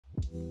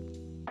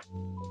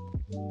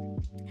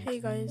Hey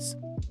guys,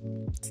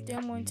 today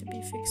I'm going to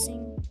be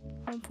fixing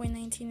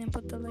 1.19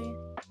 input delay.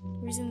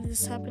 The reason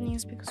this is happening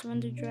is because of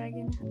Ender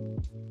Dragon,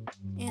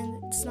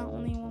 and it's not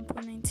only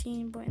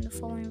 1.19 but in the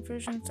following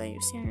versions that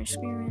you see on your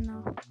screen right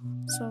now.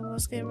 So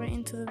let's get right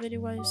into the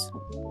video, guys.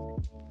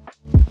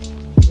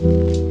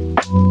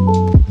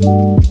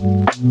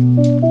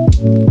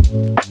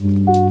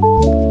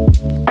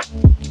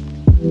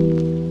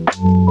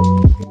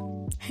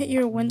 Hit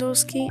your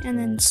Windows key and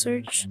then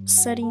search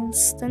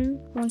settings. Then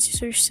once you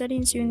search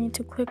settings, you need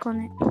to click on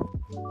it.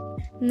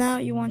 Now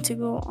you want to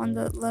go on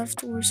the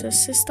left where it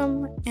says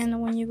system, and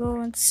when you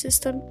go into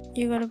system,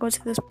 you gotta go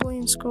to display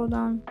and scroll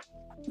down.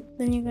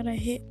 Then you gotta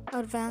hit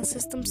advanced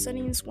system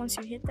settings. Once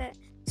you hit that,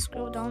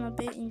 scroll down a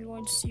bit and you're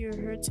going to see your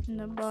hertz in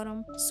the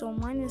bottom. So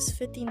mine is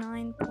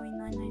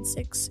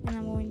 59.996 and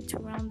I'm going to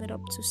round it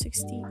up to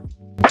 60.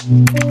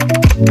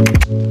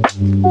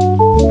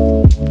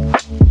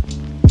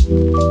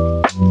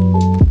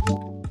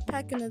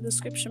 Pack in the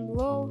description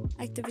below.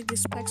 Activate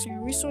these packs in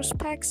your resource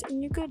packs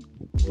and you're good.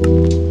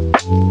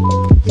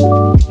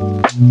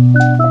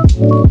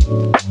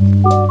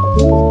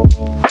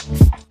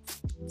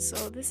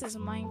 So this is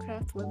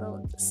Minecraft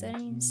without the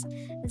settings.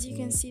 As you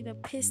can see, the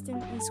piston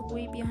is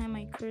way behind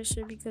my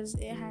cursor because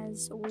it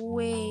has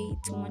way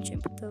too much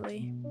input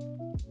delay.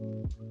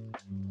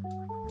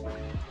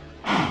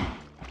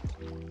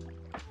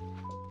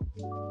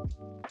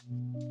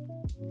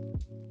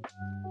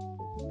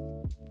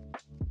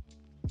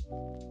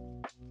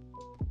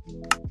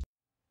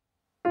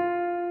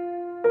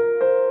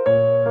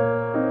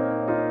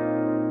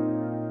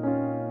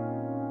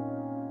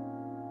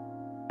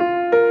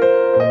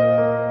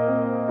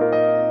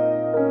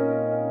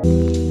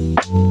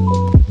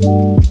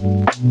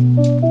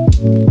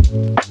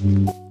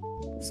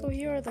 So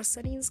here are the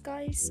settings,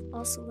 guys.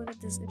 Also look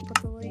at this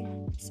input delay.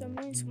 So I'm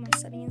going to my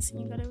settings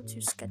and you gotta go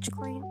to sketch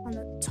client on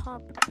the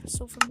top.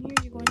 So from here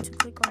you're going to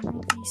click on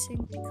no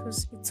VSync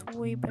because it's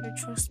way better,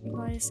 trust me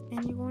guys.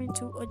 And you're going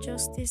to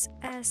adjust this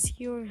as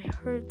your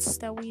hertz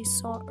that we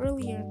saw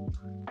earlier.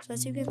 So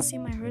as you can see,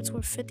 my hertz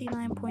were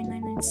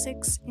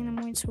 59.996 and I'm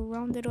going to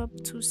round it up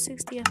to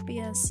 60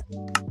 FPS.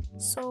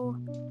 So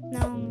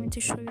now I'm going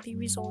to show you the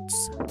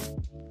results.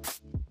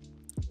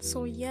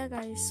 So yeah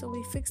guys, so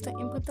we fixed the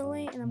input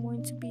delay and I'm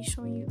going to be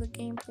showing you the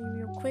gameplay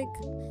real quick.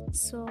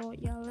 So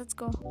yeah, let's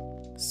go.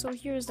 So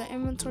here's the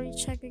inventory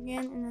check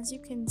again, and as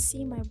you can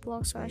see, my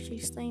blocks are actually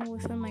staying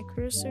within my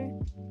cursor.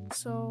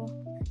 So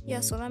yeah,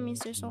 so that means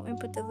there's no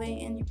input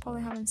delay, and you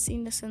probably haven't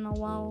seen this in a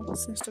while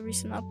since the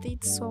recent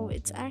updates. So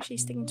it's actually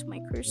sticking to my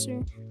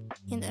cursor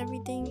and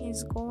everything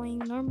is going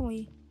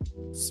normally.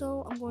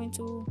 So I'm going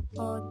to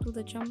do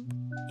the jump,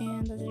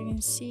 and as you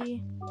can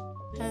see,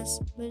 has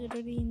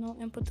literally no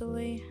input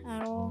delay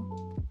at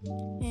all,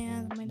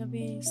 and my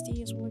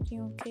WASD is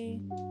working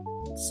okay.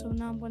 So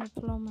now I'm going to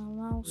put on my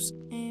mouse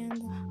and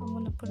I'm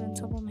going to put it on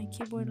top of my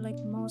keyboard like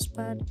a mouse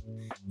pad,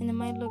 and it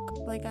might look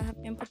like I have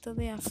input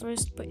delay at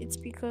first, but it's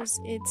because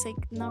it's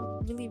like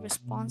not really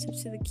responsive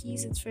to the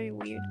keys. It's very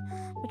weird,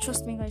 but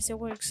trust me guys, it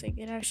works. Like,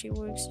 it actually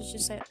works. It's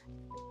just that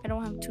I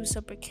don't have two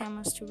separate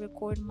cameras to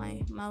record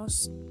my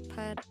mouse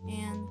pad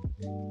and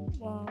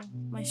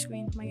my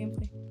screen, my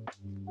gameplay.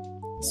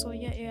 So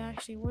yeah, it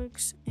actually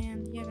works.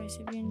 And yeah guys,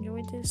 if you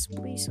enjoyed this,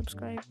 please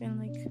subscribe and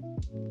like.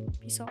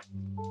 Peace out.